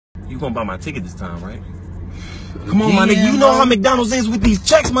You gonna buy my ticket this time, right? Come on, my nigga. You know how McDonald's is with these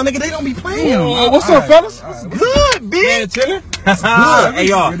checks, my nigga. They don't be playing. What's up, fellas? What's good, bitch? Chilling. Good. Hey,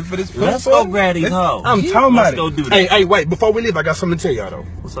 y'all. Let's go grab these hoes. I'm talking about it. Let's go do that. Hey, wait. Before we leave, I got something to tell y'all, though.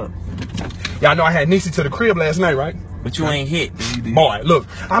 What's up? Y'all know I had Niecy to the crib last night, right? But you ain't hit. Boy, look,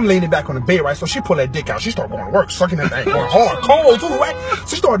 I'm leaning back on the bed, right? So she pulled that dick out. She started going to work, sucking that thing, going hard, cold too, right?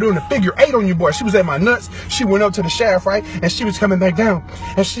 She started doing the figure 8 on you, boy. She was at my nuts. She went up to the shaft, right? And she was coming back down.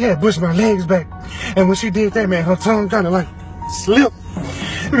 And she had pushed my legs back. And when she did that, man, her tongue kind of like slipped.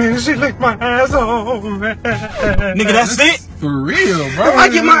 Man, she licked my ass off, man. Nigga, that's it? For real, bro. I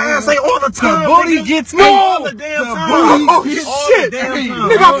get my ass ate all the time. The booty nigga. gets no, all the damn time. Oh, shit. Damn time.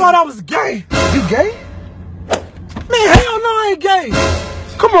 Nigga, I thought I was gay. You gay? Man, hell no, I ain't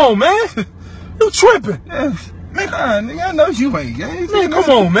gay. Come on, man. You tripping. Yeah. Man, nigga, I know you ain't gay. Man, come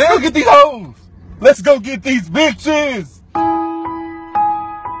on, man. Go get these hoes. Let's go get these bitches.